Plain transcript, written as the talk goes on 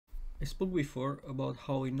I spoke before about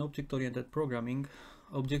how in object-oriented programming,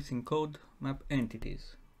 objects in code map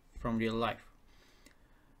entities from real life.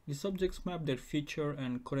 These objects map their feature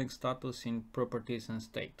and current status in properties and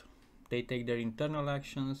state. They take their internal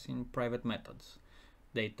actions in private methods.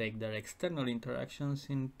 They take their external interactions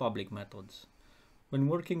in public methods. When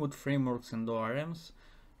working with frameworks and ORMs,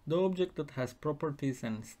 the object that has properties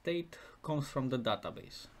and state comes from the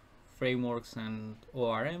database. Frameworks and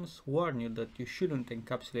ORMs warn you that you shouldn't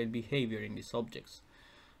encapsulate behavior in these objects.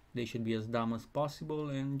 They should be as dumb as possible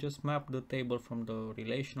and just map the table from the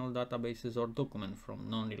relational databases or document from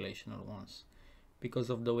non-relational ones. Because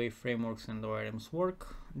of the way frameworks and ORMs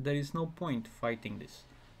work, there is no point fighting this,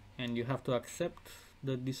 and you have to accept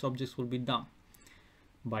that these objects will be dumb.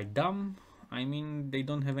 By dumb, I mean they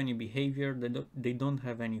don't have any behavior, they don't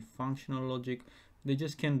have any functional logic, they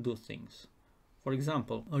just can't do things. For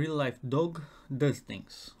example, a real-life dog does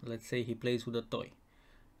things. Let's say he plays with a toy.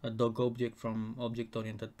 A dog object from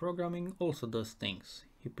object-oriented programming also does things.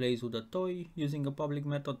 He plays with a toy using a public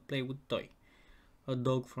method playWithToy. A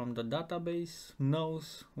dog from the database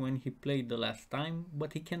knows when he played the last time,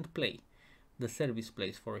 but he can't play. The service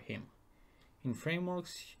plays for him. In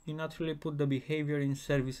frameworks, you naturally put the behavior in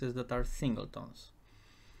services that are singletons.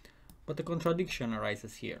 But a contradiction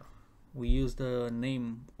arises here. We use the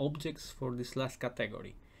name objects for this last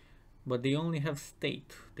category, but they only have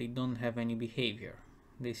state, they don't have any behavior.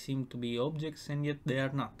 They seem to be objects and yet they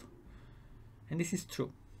are not. And this is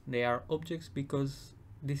true. They are objects because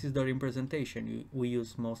this is the representation we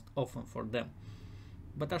use most often for them,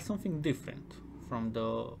 but are something different from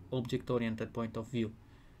the object-oriented point of view.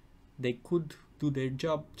 They could do their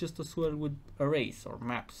job just as well with arrays or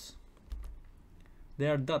maps. They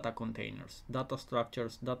are data containers, data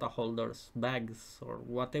structures, data holders, bags, or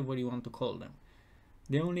whatever you want to call them.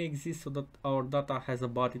 They only exist so that our data has a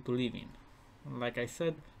body to live in. Like I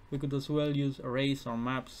said, we could as well use arrays or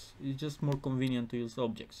maps. It's just more convenient to use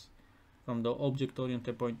objects. From the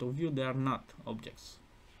object-oriented point of view, they are not objects.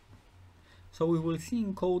 So we will see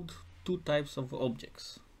in code two types of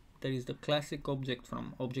objects. There is the classic object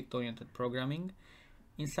from object-oriented programming.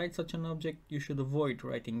 Inside such an object, you should avoid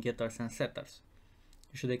writing getters and setters.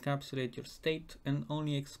 You should encapsulate your state and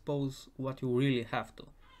only expose what you really have to.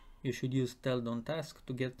 You should use tell-don't-ask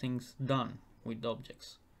to get things done with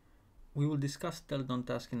objects. We will discuss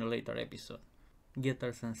tell-don't-ask in a later episode.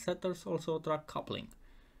 Getters and setters also attract coupling.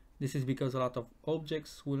 This is because a lot of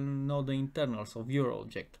objects will know the internals of your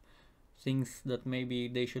object, things that maybe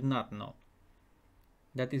they should not know.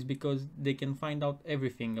 That is because they can find out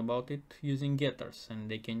everything about it using getters,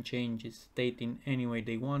 and they can change its state in any way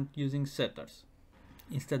they want using setters.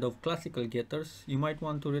 Instead of classical getters, you might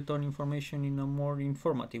want to return information in a more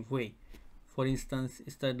informative way. For instance,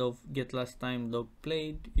 instead of get last time dog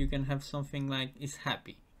played, you can have something like is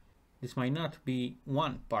happy. This might not be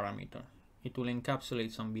one parameter. It will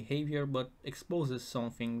encapsulate some behavior but exposes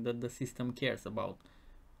something that the system cares about.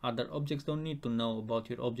 Other objects don't need to know about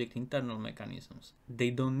your object internal mechanisms. They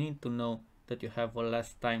don't need to know that you have a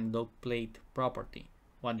last time dog played property.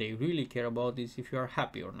 What they really care about is if you are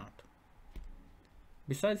happy or not.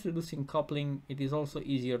 Besides reducing coupling, it is also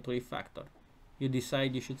easier to refactor. You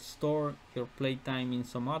decide you should store your playtime in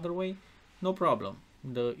some other way, no problem.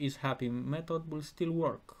 The isHappy method will still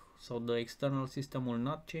work, so the external system will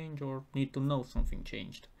not change or need to know something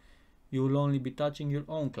changed. You will only be touching your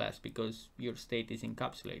own class because your state is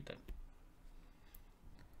encapsulated.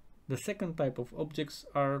 The second type of objects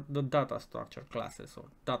are the data structure classes or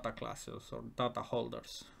data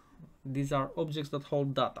holders. These are objects that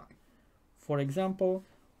hold data. For example,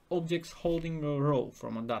 objects holding a row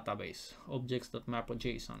from a database, objects that map a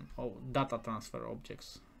JSON, or data transfer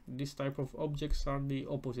objects. This type of objects are the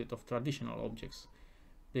opposite of traditional objects.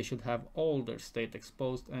 They should have all their state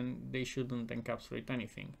exposed and they shouldn't encapsulate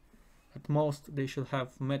anything. At most, they should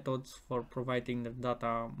have methods for providing their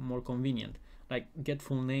data more convenient, like get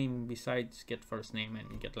full name besides get first name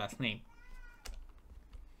and get last name.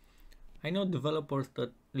 I know developers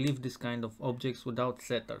that leave this kind of objects without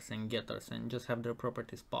setters and getters and just have their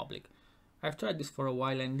properties public. I've tried this for a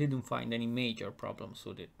while and didn't find any major problems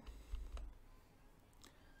with it.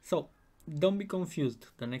 So, don't be confused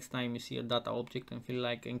the next time you see a data object and feel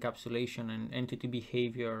like encapsulation and entity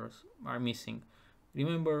behaviors are missing.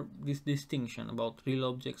 Remember this distinction about real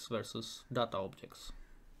objects versus data objects.